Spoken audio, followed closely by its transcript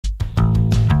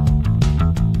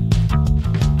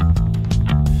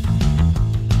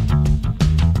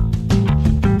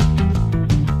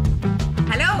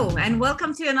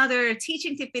Welcome to another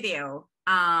teaching tip video.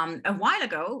 A while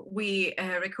ago, we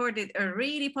recorded a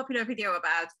really popular video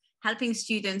about helping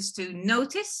students to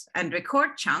notice and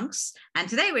record chunks. And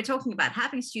today we're talking about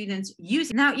helping students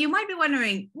use. Now, you might be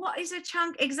wondering, what is a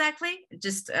chunk exactly?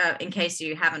 Just in case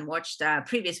you haven't watched a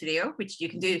previous video, which you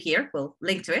can do here, we'll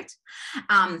link to it.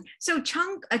 So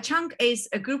a chunk is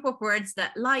a group of words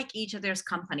that like each other's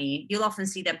company. You'll often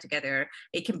see them together.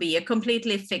 It can be a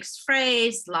completely fixed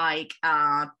phrase like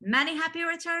many happy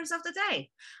returns of the day.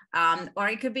 Or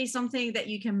it could be something that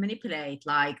you can manipulate,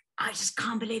 like, I just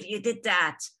can't believe you did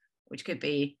that. Which could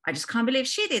be, I just can't believe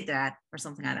she did that, or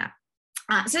something like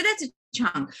that. So that's a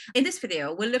chunk. In this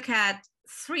video, we'll look at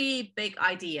three big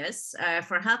ideas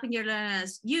for helping your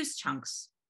learners use chunks.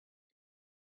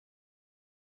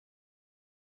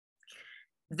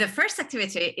 The first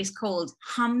activity is called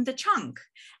Hum the Chunk,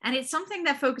 and it's something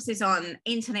that focuses on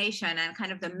intonation and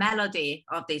kind of the melody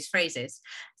of these phrases.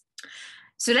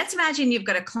 So let's imagine you've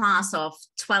got a class of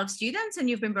 12 students and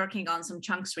you've been working on some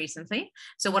chunks recently.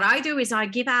 So what I do is I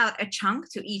give out a chunk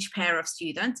to each pair of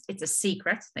students. It's a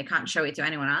secret. They can't show it to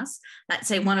anyone else. Let's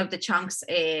say one of the chunks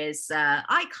is,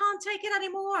 I can't take it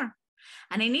anymore.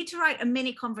 And they need to write a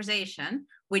mini conversation,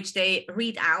 which they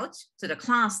read out to the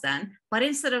class then. But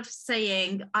instead of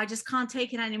saying, I just can't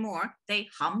take it anymore, they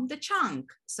hum the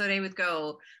chunk. So they would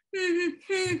go,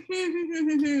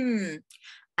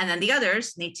 and then the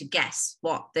others need to guess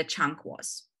what the chunk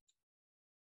was.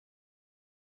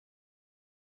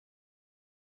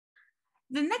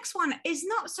 The next one is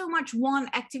not so much one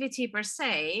activity per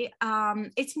se.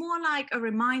 It's more like a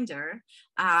reminder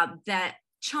that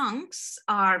chunks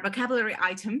are vocabulary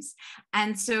items.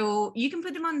 And so you can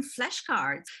put them on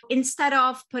flashcards. Instead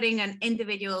of putting an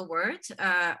individual word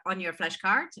on your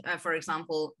flashcard, for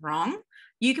example, wrong,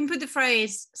 you can put the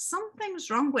phrase, something's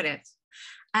wrong with it.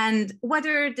 And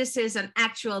whether this is an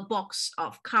actual box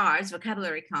of cards,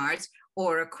 vocabulary cards,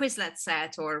 or a Quizlet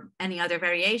set or any other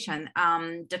variation,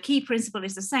 the key principle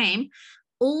is the same.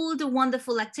 All the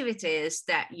wonderful activities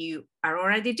that you are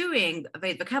already doing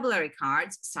with vocabulary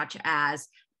cards, such as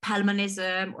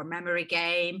Pelmanism or memory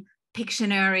game,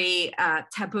 Pictionary,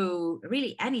 taboo,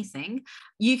 really anything,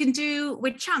 you can do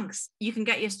with chunks. You can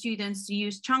get your students to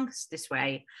use chunks this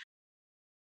way.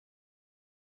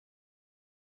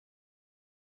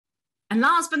 And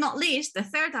last but not least, the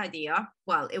third idea,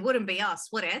 well, it wouldn't be us,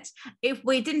 would it, if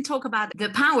we didn't talk about the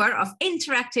power of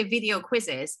interactive video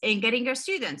quizzes in getting your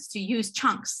students to use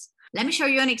chunks. Let me show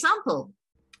you an example.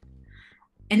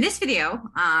 In this video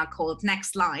called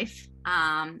Next Life,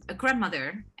 a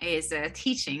grandmother is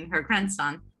teaching her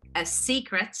grandson a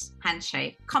secret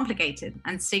handshake, complicated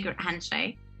and secret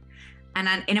handshake. And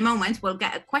then in a moment, we'll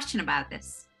get a question about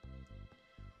this.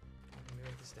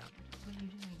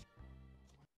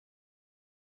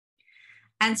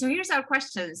 And so here's our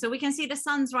question. So we can see the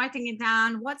son's writing it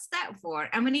down. What's that for?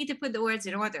 And we need to put the words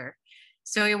in order.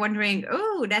 So you're wondering,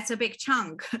 oh, that's a big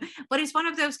chunk. But it's one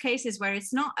of those cases where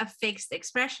it's not a fixed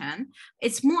expression.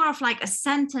 It's more of like a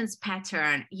sentence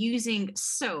pattern using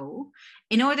so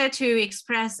in order to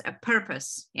express a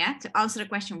purpose, yeah, to answer the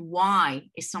question, why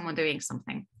is someone doing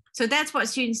something? So that's what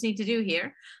students need to do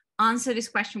here. Answer this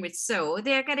question with so.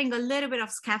 They're getting a little bit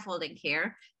of scaffolding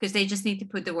here because they just need to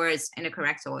put the words in the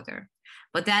correct order.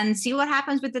 But then see what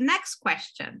happens with the next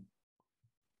question.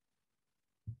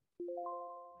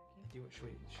 Should we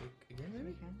shake again,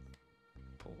 maybe?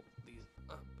 Pull these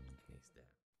up and these down.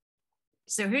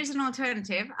 So here's an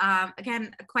alternative.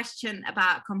 Again, a question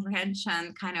about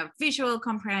comprehension, kind of visual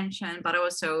comprehension, but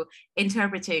also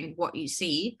interpreting what you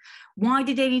see. Why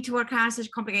did they need to work out such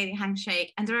a complicated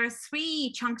handshake? And there are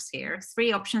three chunks here,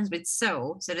 three options with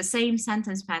so the same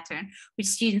sentence pattern, which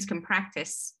students can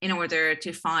practice in order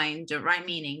to find the right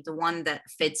meaning, the one that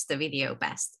fits the video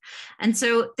best. And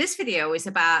so this video is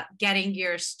about getting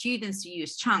your students to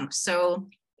use chunks. So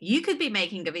you could be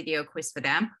making a video quiz for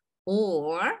them,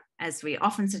 or, as we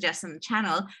often suggest on the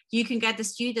channel, you can get the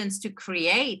students to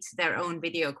create their own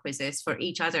video quizzes for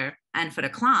each other and for the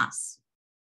class.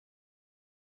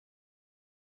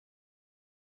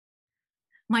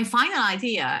 My final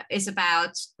idea is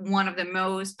about one of the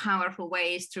most powerful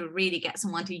ways to really get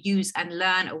someone to use and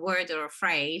learn a word or a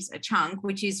phrase, a chunk,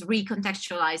 which is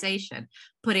recontextualization,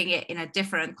 putting it in a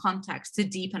different context to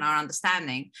deepen our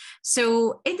understanding.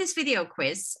 So in this video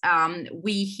quiz,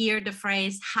 we hear the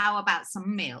phrase, how about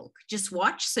some milk? Just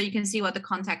watch so you can see what the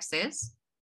context is.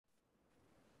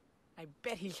 I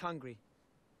bet he's hungry.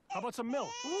 How about some milk?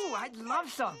 Ooh, I'd love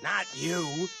some. Not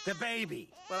you, the baby.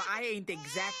 Well, I ain't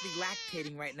exactly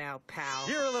lactating right now, pal.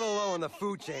 You're a little low on the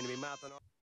food chain to be mouthing off.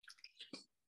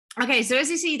 Okay, so as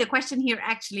you see, the question here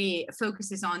actually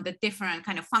focuses on the different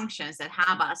kind of functions that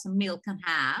how about some milk can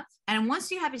have. And once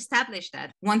you have established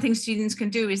that, one thing students can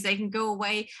do is they can go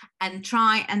away and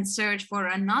try and search for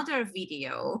another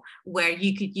video where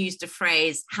you could use the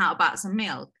phrase, how about some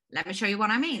milk? Let me show you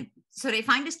what I mean. So they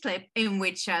find this clip in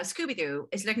which Scooby-Doo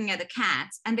is looking at the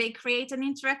cats, and they create an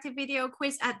interactive video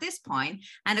quiz at this point.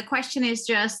 And the question is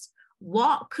just,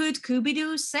 what could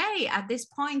Scooby-Doo say at this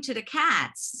point to the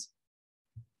cats?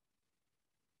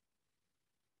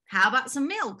 How about some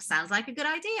milk? Sounds like a good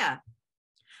idea.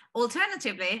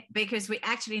 Alternatively, because we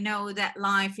actually know that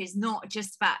life is not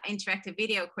just about interactive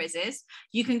video quizzes,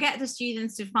 you can get the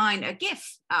students to find a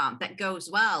GIF that goes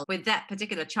well with that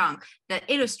particular chunk that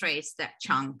illustrates that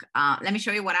chunk. Let me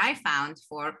show you what I found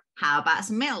for how about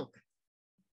some milk.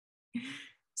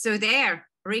 So there,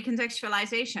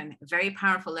 recontextualization, very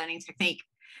powerful learning technique.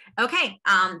 Okay,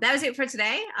 that was it for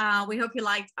today. We hope you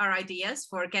liked our ideas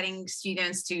for getting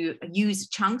students to use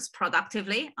chunks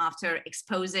productively after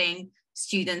exposing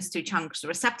students to chunks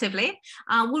receptively.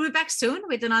 We'll be back soon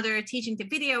with another teaching tip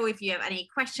video. If you have any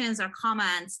questions or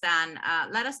comments, then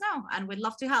let us know and we'd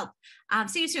love to help.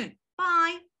 See you soon.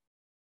 Bye.